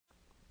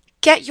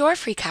Get your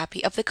free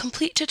copy of the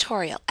complete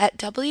tutorial at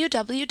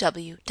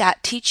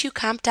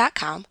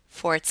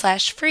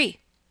www.teachucomp.com/free.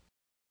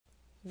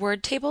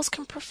 Word tables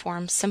can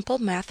perform simple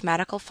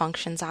mathematical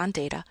functions on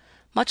data,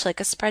 much like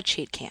a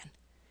spreadsheet can.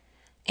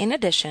 In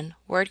addition,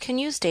 Word can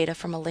use data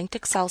from a linked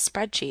Excel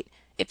spreadsheet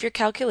if your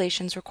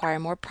calculations require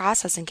more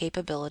processing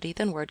capability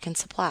than Word can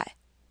supply.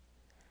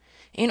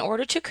 In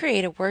order to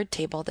create a Word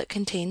table that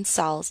contains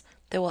cells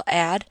that will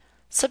add,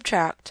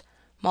 subtract,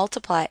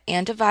 multiply,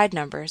 and divide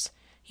numbers,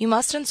 you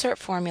must insert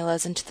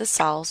formulas into the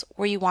cells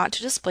where you want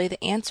to display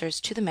the answers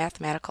to the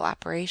mathematical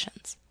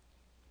operations.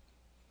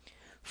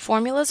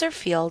 Formulas are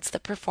fields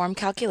that perform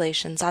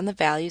calculations on the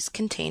values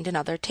contained in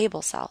other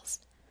table cells.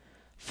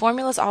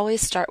 Formulas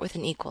always start with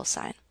an equal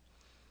sign.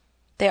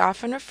 They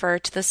often refer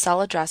to the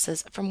cell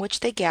addresses from which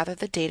they gather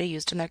the data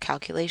used in their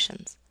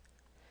calculations.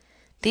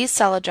 These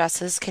cell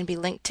addresses can be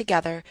linked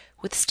together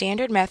with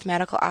standard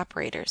mathematical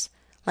operators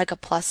like a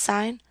plus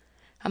sign,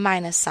 a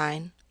minus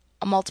sign,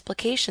 a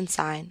multiplication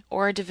sign,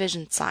 or a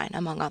division sign,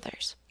 among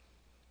others.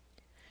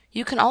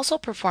 You can also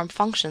perform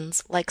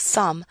functions like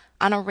sum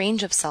on a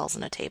range of cells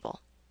in a table.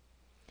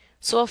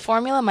 So a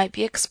formula might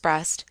be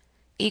expressed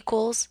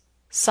equals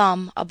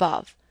sum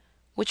above,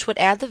 which would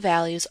add the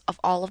values of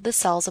all of the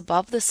cells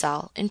above the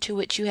cell into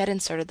which you had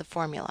inserted the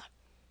formula.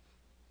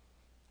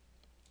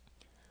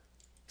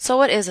 So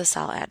what is a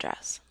cell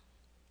address?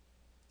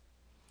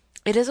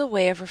 It is a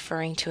way of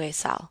referring to a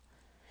cell.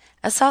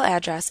 A cell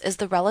address is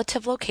the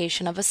relative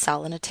location of a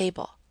cell in a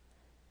table.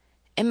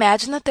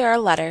 Imagine that there are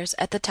letters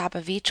at the top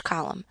of each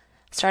column,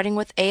 starting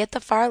with A at the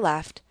far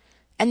left,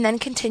 and then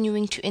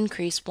continuing to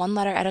increase one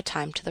letter at a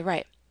time to the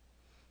right.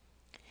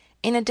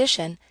 In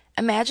addition,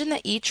 imagine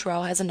that each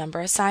row has a number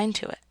assigned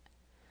to it.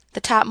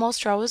 The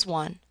topmost row is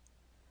 1.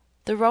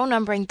 The row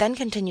numbering then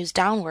continues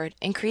downward,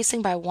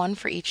 increasing by 1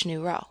 for each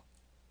new row.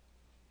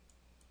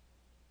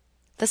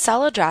 The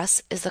cell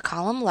address is the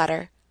column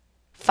letter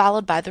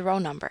followed by the row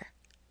number.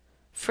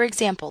 For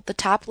example, the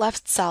top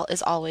left cell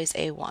is always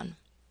A1.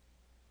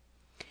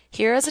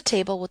 Here is a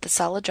table with the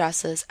cell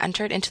addresses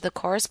entered into the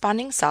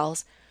corresponding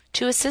cells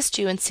to assist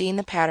you in seeing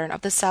the pattern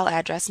of the cell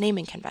address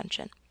naming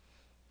convention.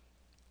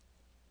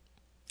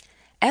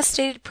 As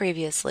stated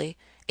previously,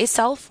 a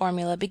cell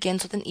formula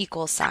begins with an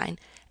equal sign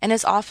and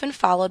is often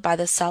followed by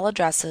the cell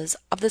addresses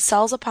of the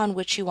cells upon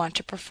which you want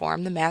to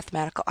perform the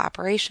mathematical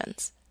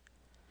operations.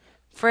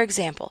 For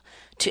example,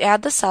 to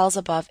add the cells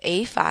above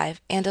A5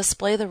 and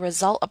display the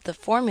result of the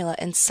formula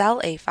in cell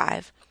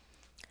A5,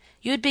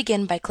 you would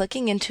begin by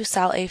clicking into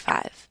cell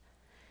A5.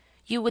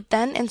 You would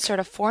then insert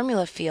a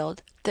formula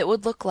field that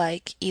would look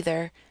like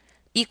either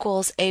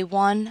equals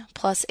A1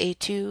 plus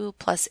A2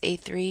 plus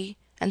A3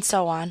 and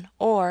so on,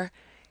 or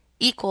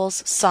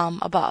equals sum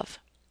above.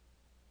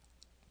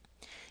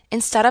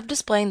 Instead of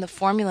displaying the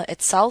formula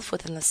itself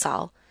within the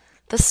cell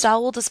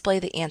will display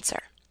the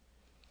answer.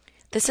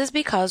 This is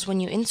because when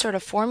you insert a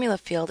formula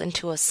field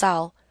into a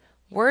cell,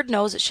 Word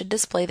knows it should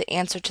display the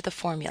answer to the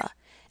formula,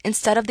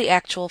 instead of the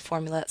actual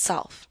formula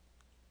itself.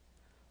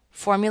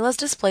 Formulas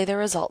display their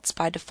results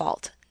by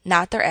default,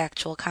 not their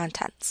actual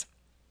contents.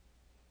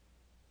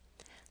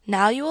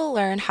 Now you will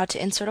learn how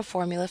to insert a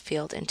formula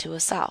field into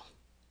a cell.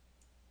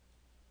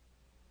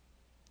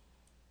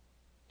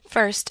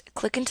 First,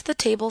 click into the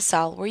table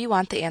cell where you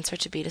want the answer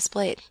to be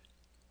displayed.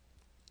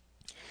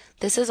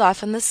 This is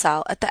often the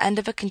cell at the end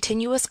of a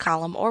continuous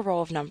column or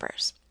row of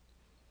numbers.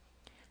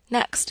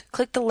 Next,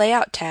 click the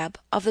Layout tab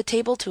of the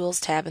Table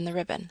Tools tab in the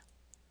ribbon.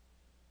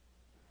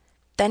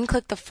 Then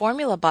click the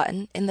Formula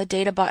button in the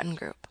Data button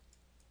group.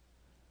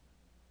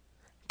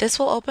 This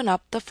will open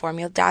up the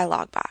Formula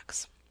dialog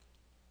box.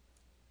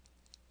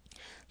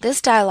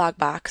 This dialog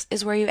box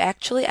is where you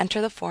actually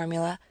enter the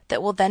formula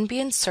that will then be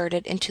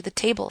inserted into the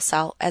table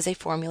cell as a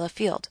formula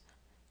field.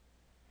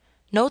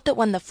 Note that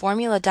when the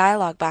Formula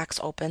dialog box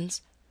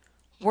opens,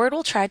 Word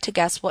will try to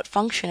guess what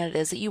function it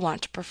is that you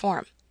want to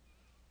perform.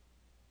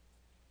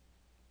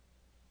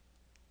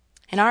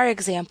 In our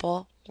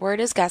example,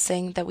 Word is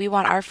guessing that we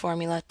want our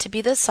formula to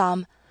be the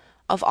sum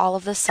of all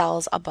of the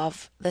cells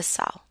above this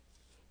cell.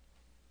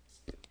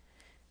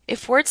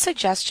 If Word's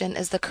suggestion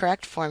is the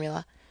correct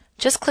formula,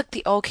 just click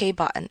the OK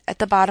button at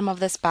the bottom of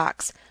this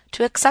box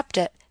to accept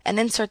it and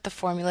insert the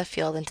formula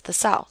field into the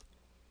cell.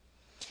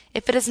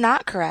 If it is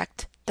not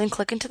correct, then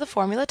click into the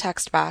formula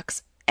text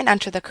box and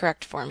enter the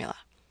correct formula.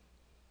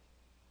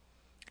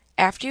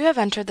 After you have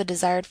entered the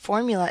desired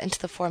formula into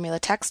the formula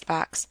text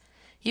box,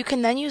 you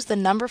can then use the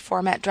number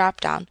format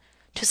drop-down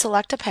to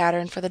select a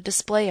pattern for the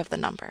display of the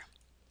number.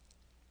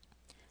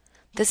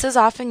 This is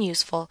often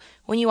useful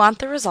when you want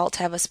the result to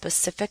have a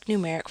specific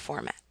numeric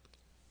format.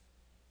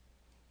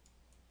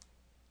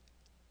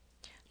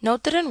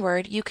 Note that in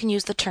Word you can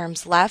use the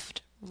terms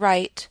left,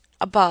 right,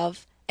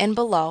 above, and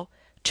below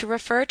to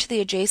refer to the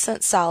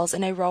adjacent cells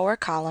in a row or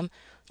column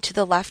to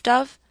the left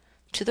of,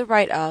 to the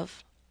right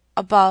of,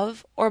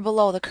 above, or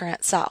below the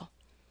current cell.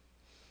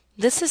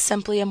 This is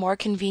simply a more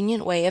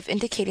convenient way of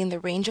indicating the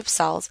range of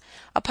cells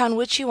upon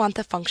which you want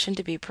the function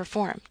to be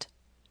performed.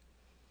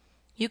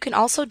 You can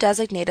also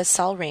designate a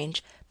cell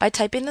range by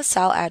typing the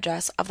cell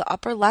address of the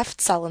upper left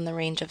cell in the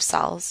range of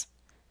cells,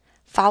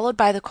 followed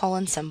by the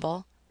colon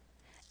symbol,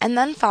 and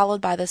then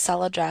followed by the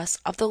cell address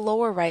of the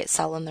lower right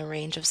cell in the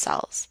range of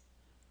cells.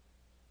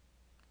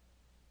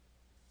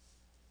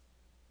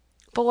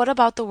 But what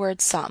about the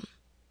word sum?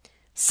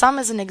 Sum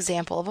is an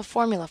example of a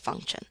formula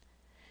function.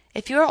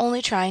 If you are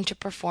only trying to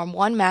perform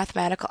one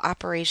mathematical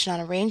operation on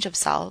a range of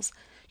cells,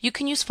 you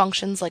can use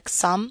functions like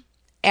sum,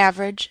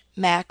 average,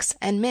 max,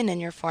 and min in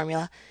your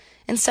formula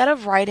instead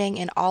of writing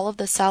in all of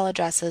the cell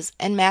addresses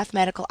and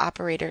mathematical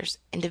operators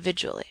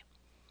individually.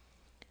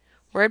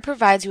 Word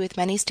provides you with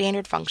many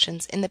standard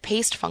functions in the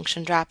paste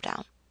function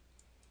dropdown.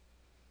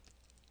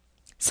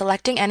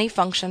 Selecting any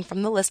function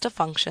from the list of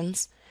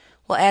functions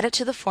will add it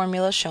to the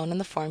formula shown in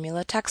the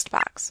formula text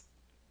box.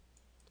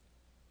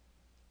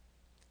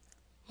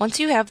 Once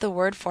you have the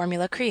word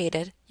formula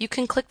created, you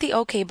can click the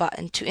OK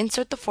button to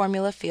insert the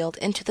formula field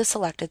into the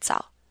selected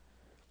cell.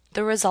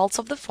 The results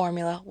of the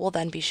formula will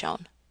then be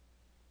shown.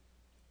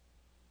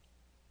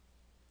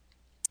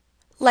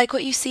 Like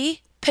what you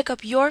see? Pick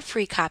up your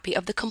free copy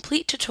of the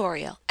complete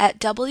tutorial at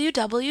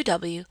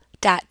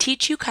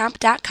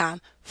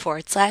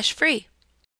www.teachucomp.com/free.